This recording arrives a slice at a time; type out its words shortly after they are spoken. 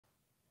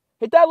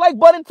Hit that like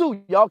button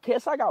too, y'all.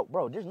 KSI got,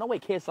 bro, there's no way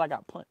KSI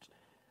got punched.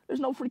 There's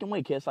no freaking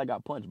way KSI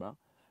got punched, bro.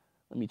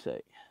 Let me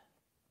check.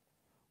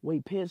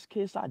 Wait,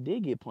 KSI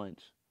did get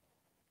punched.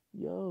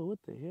 Yo, what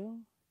the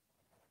hell?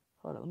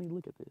 Hold on, let me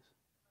look at this.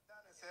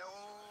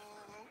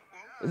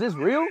 Is this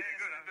real?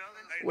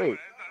 Wait. I'm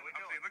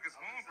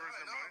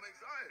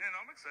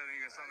excited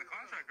you guys sign the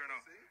contract or no?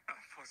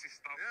 Pussy,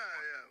 stop. Yeah.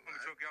 Let me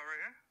choke you out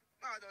right here?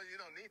 No, you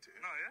don't need to.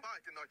 No, yeah?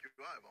 I can knock you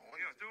out if I want to.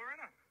 Yeah, do it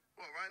right now.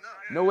 Well, right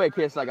now. No way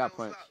KSI got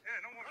punched.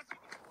 Yeah, no more.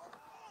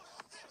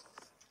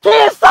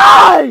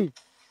 KSI!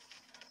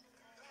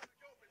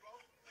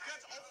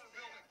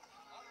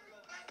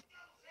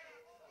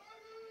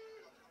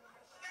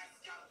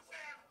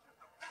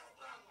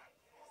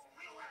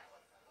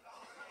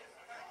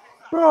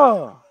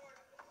 Bruh.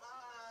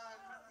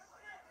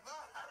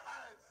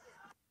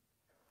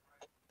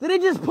 Did they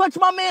just punch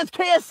my man's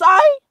KSI?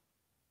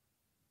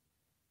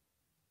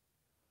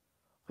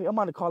 Hey, I'm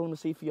about to call him to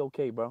see if he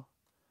okay, bro.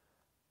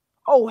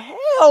 Oh,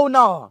 hell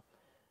nah.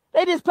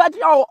 They just punched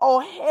y'all.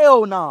 Oh,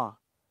 hell nah.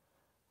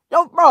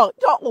 Yo, bro.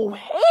 Yo, oh,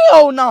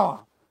 hell nah.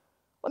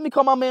 Let me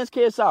call my man's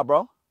KSI,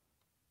 bro.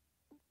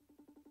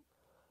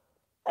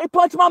 They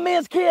punched my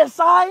man's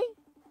KSI?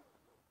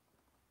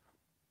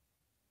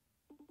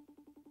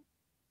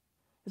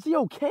 Is he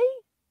okay?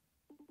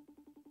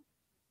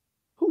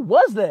 Who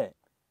was that?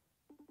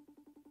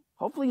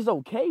 Hopefully he's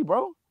okay,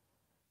 bro.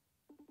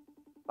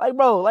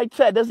 Like,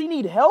 Chad, does he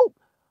need help?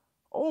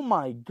 Oh,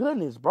 my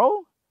goodness,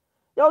 bro.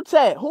 Yo,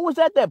 Chad, who was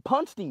that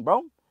punched him,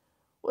 bro?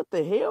 What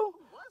the hell? Who was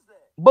that?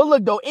 But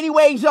look, though,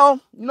 anyways, y'all,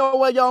 you know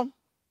what, y'all?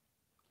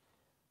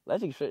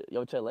 Let's get straight.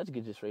 Yo, Chad, let's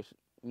get just straight.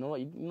 You know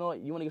what? You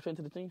want to get straight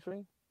to the team, Shree?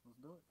 Let's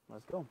do it.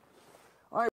 Let's go.